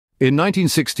In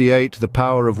 1968, the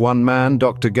power of one man,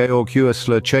 Dr. Georg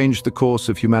Huessler, changed the course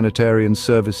of humanitarian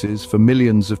services for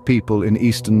millions of people in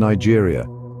eastern Nigeria.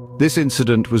 This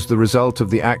incident was the result of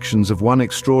the actions of one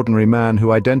extraordinary man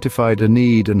who identified a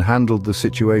need and handled the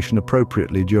situation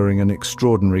appropriately during an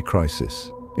extraordinary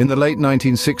crisis. In the late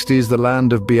 1960s, the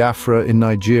land of Biafra in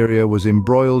Nigeria was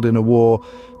embroiled in a war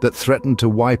that threatened to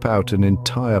wipe out an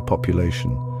entire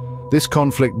population. This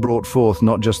conflict brought forth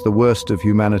not just the worst of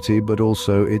humanity, but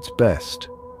also its best.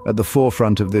 At the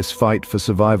forefront of this fight for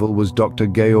survival was Dr.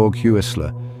 Georg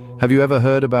Huessler. Have you ever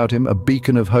heard about him? A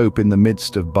beacon of hope in the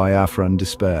midst of Biafran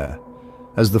despair.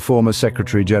 As the former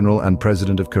Secretary General and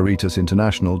President of Caritas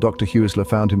International, Dr. Huessler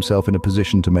found himself in a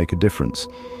position to make a difference.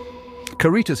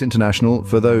 Caritas International,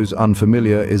 for those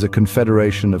unfamiliar, is a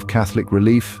confederation of Catholic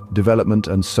relief, development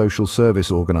and social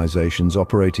service organizations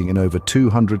operating in over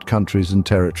 200 countries and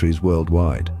territories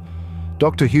worldwide.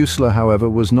 Dr. Huessler, however,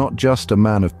 was not just a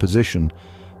man of position,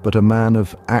 but a man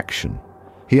of action.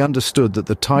 He understood that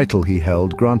the title he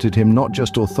held granted him not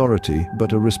just authority,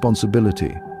 but a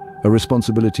responsibility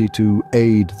to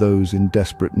aid those in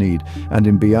desperate need. And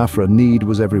in Biafra, need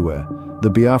was everywhere. The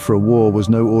Biafra War was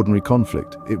no ordinary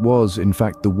conflict. It was, in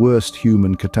fact, the worst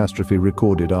human catastrophe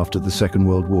recorded after the Second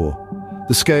World War.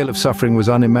 The scale of suffering was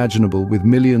unimaginable, with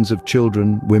millions of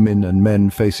children, women and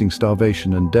men facing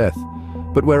starvation and death.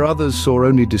 But where others saw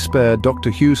only despair,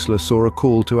 Dr. Huessler saw a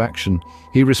call to action.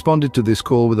 He responded to this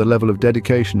call with a level of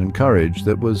dedication and courage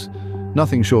that was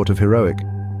nothing short of heroic.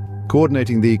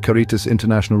 Coordinating the Caritas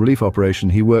International relief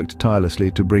operation, he worked tirelessly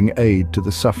to bring aid to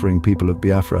the suffering people of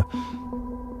Biafra.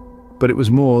 But it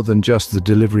was more than just the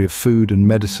delivery of food and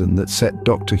medicine that set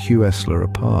Dr. Huessler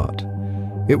apart.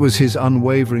 It was his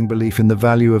unwavering belief in the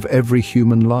value of every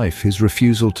human life, his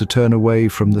refusal to turn away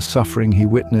from the suffering he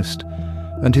witnessed,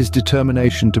 and his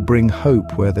determination to bring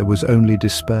hope where there was only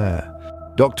despair.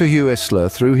 Dr.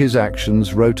 Huessler, through his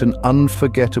actions, wrote an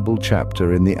unforgettable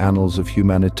chapter in the annals of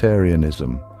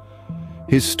humanitarianism.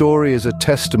 His story is a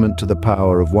testament to the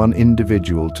power of one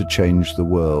individual to change the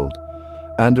world,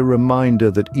 and a reminder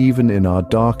that even in our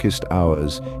darkest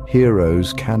hours,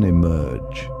 heroes can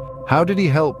emerge. How did he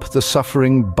help the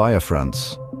suffering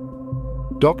Biafrans?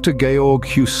 Dr. Georg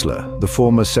Huessler, the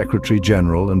former Secretary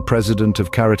General and President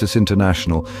of Caritas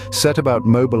International, set about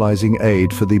mobilizing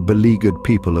aid for the beleaguered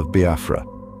people of Biafra.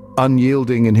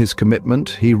 Unyielding in his commitment,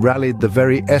 he rallied the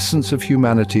very essence of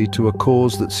humanity to a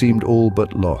cause that seemed all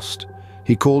but lost.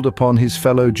 He called upon his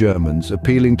fellow Germans,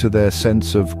 appealing to their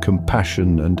sense of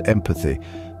compassion and empathy.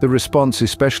 The response,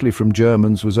 especially from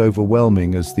Germans, was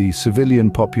overwhelming as the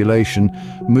civilian population,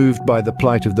 moved by the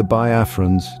plight of the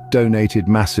Biafrans, donated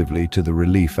massively to the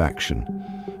relief action.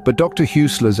 But Dr.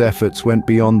 Huessler's efforts went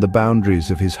beyond the boundaries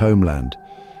of his homeland.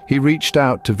 He reached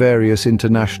out to various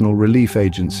international relief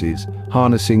agencies,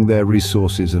 harnessing their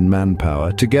resources and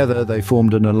manpower. Together they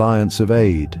formed an alliance of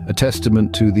aid, a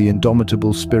testament to the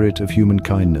indomitable spirit of human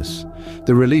kindness.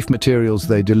 The relief materials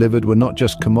they delivered were not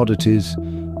just commodities,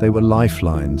 they were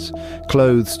lifelines.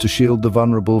 Clothes to shield the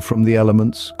vulnerable from the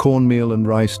elements, cornmeal and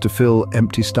rice to fill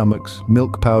empty stomachs,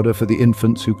 milk powder for the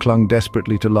infants who clung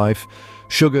desperately to life,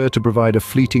 sugar to provide a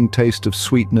fleeting taste of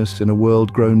sweetness in a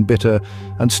world grown bitter,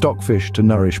 and stockfish to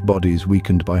nourish bodies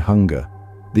weakened by hunger.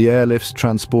 The airlifts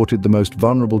transported the most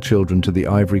vulnerable children to the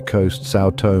Ivory Coast,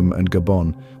 Sao Tome and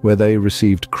Gabon, where they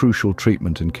received crucial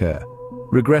treatment and care.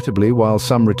 Regrettably, while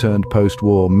some returned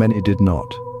post-war, many did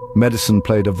not. Medicine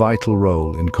played a vital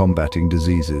role in combating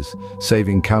diseases,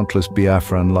 saving countless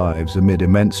Biafran lives amid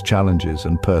immense challenges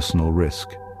and personal risk.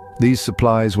 These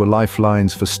supplies were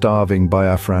lifelines for starving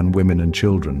Biafran women and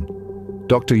children.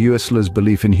 Dr. Huessler's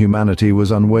belief in humanity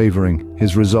was unwavering,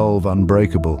 his resolve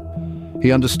unbreakable.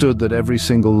 He understood that every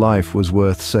single life was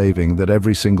worth saving, that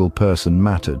every single person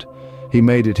mattered. He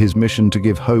made it his mission to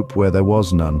give hope where there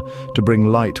was none, to bring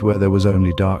light where there was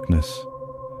only darkness.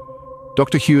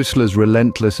 Dr. Huessler's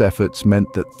relentless efforts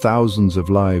meant that thousands of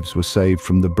lives were saved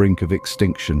from the brink of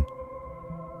extinction.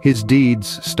 His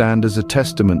deeds stand as a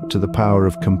testament to the power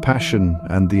of compassion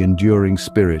and the enduring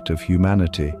spirit of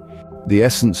humanity. The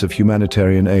essence of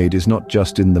humanitarian aid is not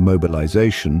just in the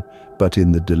mobilization, but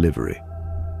in the delivery.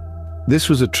 This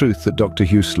was a truth that Dr.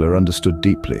 Huessler understood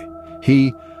deeply.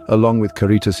 He, along with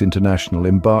Caritas International,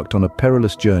 embarked on a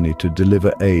perilous journey to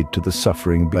deliver aid to the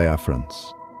suffering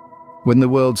Biafrans. When the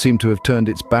world seemed to have turned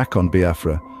its back on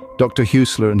Biafra, Dr.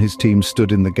 Huessler and his team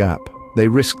stood in the gap. They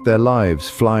risked their lives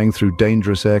flying through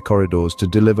dangerous air corridors to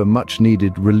deliver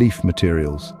much-needed relief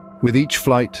materials. With each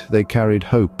flight, they carried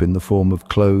hope in the form of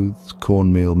clothes,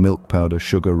 cornmeal, milk powder,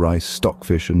 sugar, rice,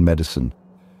 stockfish, and medicine.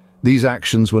 These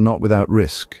actions were not without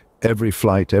risk. Every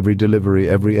flight, every delivery,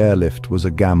 every airlift was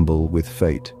a gamble with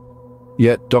fate.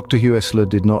 Yet Dr. Huessler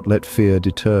did not let fear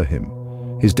deter him.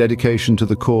 His dedication to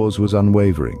the cause was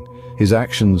unwavering. His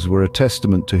actions were a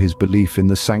testament to his belief in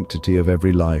the sanctity of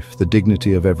every life, the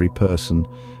dignity of every person,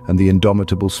 and the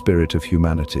indomitable spirit of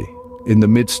humanity. In the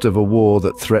midst of a war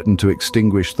that threatened to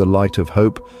extinguish the light of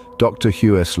hope, Dr.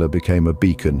 Huessler became a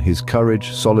beacon. His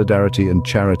courage, solidarity, and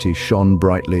charity shone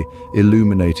brightly,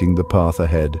 illuminating the path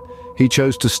ahead. He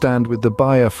chose to stand with the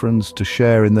Biafrans, to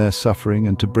share in their suffering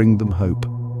and to bring them hope.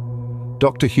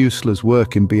 Dr. Huessler's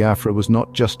work in Biafra was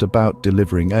not just about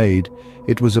delivering aid,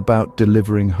 it was about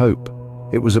delivering hope.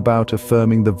 It was about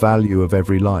affirming the value of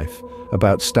every life,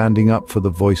 about standing up for the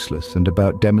voiceless, and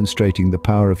about demonstrating the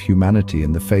power of humanity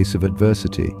in the face of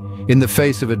adversity. In the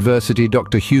face of adversity,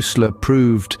 Dr. Huessler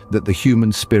proved that the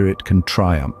human spirit can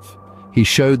triumph. He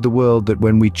showed the world that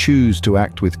when we choose to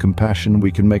act with compassion,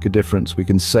 we can make a difference, we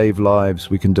can save lives,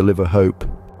 we can deliver hope.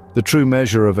 The true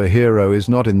measure of a hero is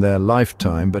not in their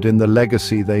lifetime, but in the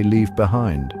legacy they leave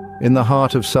behind. In the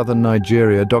heart of southern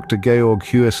Nigeria, Dr. Georg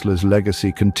Huessler's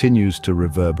legacy continues to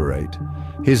reverberate.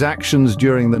 His actions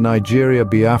during the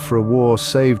Nigeria-Biafra War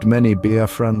saved many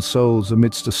Biafran souls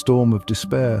amidst a storm of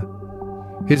despair.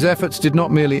 His efforts did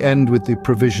not merely end with the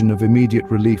provision of immediate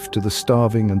relief to the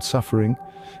starving and suffering.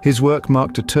 His work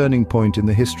marked a turning point in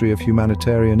the history of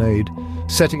humanitarian aid,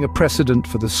 setting a precedent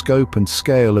for the scope and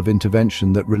scale of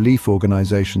intervention that relief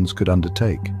organizations could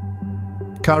undertake.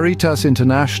 Caritas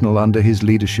International, under his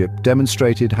leadership,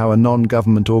 demonstrated how a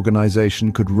non-government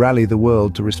organization could rally the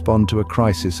world to respond to a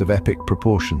crisis of epic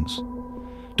proportions.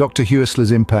 Dr.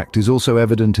 Huessler's impact is also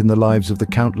evident in the lives of the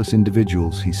countless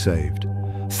individuals he saved.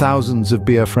 Thousands of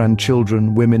Biafran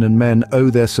children, women and men owe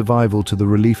their survival to the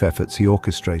relief efforts he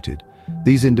orchestrated.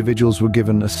 These individuals were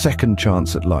given a second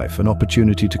chance at life, an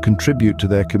opportunity to contribute to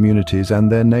their communities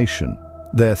and their nation.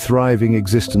 Their thriving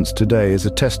existence today is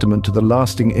a testament to the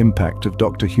lasting impact of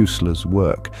Dr. Huessler's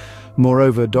work.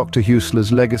 Moreover, Dr.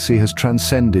 Huessler's legacy has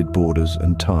transcended borders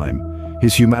and time.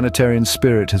 His humanitarian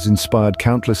spirit has inspired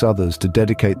countless others to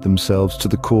dedicate themselves to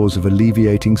the cause of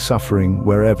alleviating suffering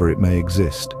wherever it may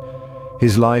exist.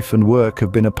 His life and work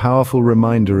have been a powerful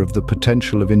reminder of the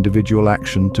potential of individual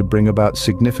action to bring about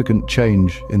significant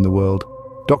change in the world.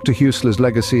 Dr. Huessler's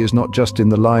legacy is not just in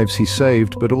the lives he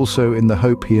saved, but also in the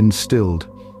hope he instilled.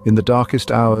 In the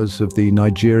darkest hours of the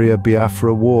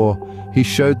Nigeria-Biafra War, he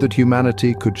showed that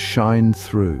humanity could shine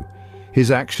through.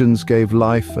 His actions gave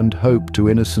life and hope to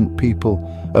innocent people,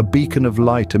 a beacon of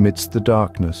light amidst the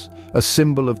darkness, a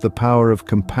symbol of the power of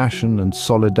compassion and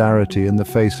solidarity in the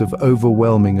face of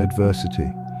overwhelming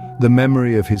adversity. The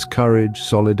memory of his courage,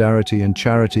 solidarity, and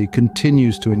charity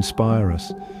continues to inspire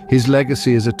us. His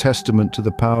legacy is a testament to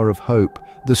the power of hope,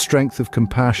 the strength of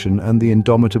compassion, and the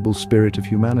indomitable spirit of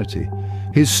humanity.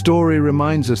 His story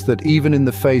reminds us that even in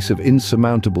the face of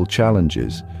insurmountable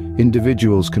challenges,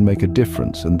 individuals can make a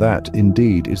difference, and that,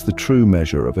 indeed, is the true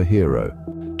measure of a hero.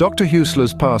 Dr.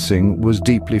 Huessler's passing was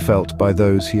deeply felt by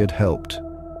those he had helped.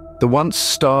 The once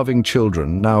starving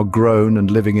children, now grown and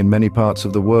living in many parts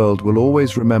of the world, will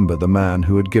always remember the man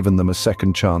who had given them a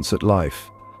second chance at life.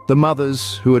 The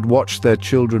mothers who had watched their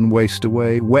children waste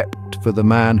away wept for the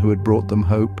man who had brought them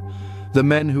hope. The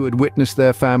men who had witnessed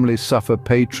their families suffer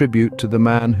paid tribute to the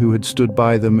man who had stood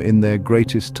by them in their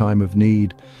greatest time of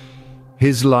need.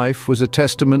 His life was a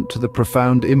testament to the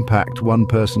profound impact one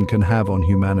person can have on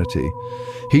humanity.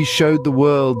 He showed the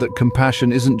world that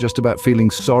compassion isn't just about feeling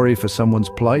sorry for someone's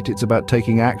plight, it's about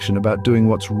taking action, about doing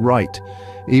what's right,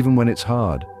 even when it's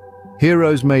hard.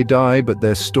 Heroes may die, but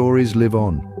their stories live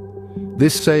on.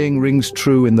 This saying rings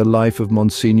true in the life of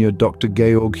Monsignor Dr.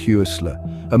 Georg Huessler,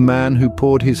 a man who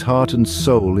poured his heart and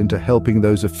soul into helping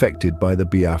those affected by the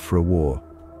Biafra War.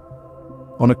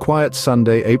 On a quiet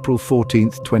Sunday, April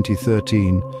 14,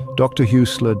 2013, Dr.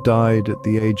 Huessler died at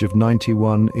the age of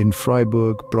 91 in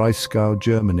Freiburg-Breisgau,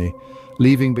 Germany,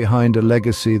 leaving behind a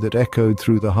legacy that echoed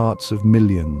through the hearts of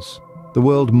millions. The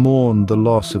world mourned the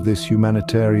loss of this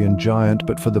humanitarian giant,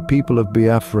 but for the people of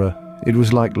Biafra, it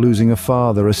was like losing a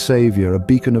father, a savior, a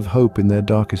beacon of hope in their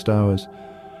darkest hours.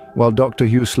 While Dr.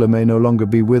 Huessler may no longer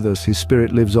be with us, his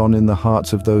spirit lives on in the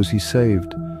hearts of those he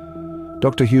saved.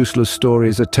 Dr. Huessler's story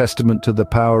is a testament to the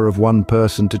power of one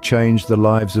person to change the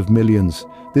lives of millions.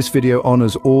 This video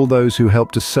honors all those who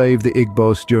helped to save the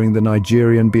Igbos during the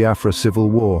Nigerian Biafra Civil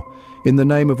War. In the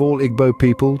name of all Igbo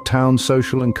people, town,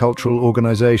 social and cultural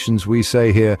organizations, we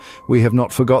say here, we have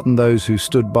not forgotten those who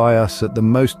stood by us at the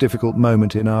most difficult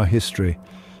moment in our history.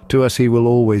 To us, he will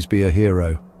always be a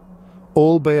hero.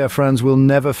 All Biafrans will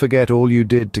never forget all you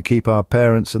did to keep our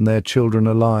parents and their children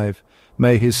alive.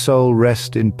 May his soul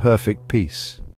rest in perfect peace.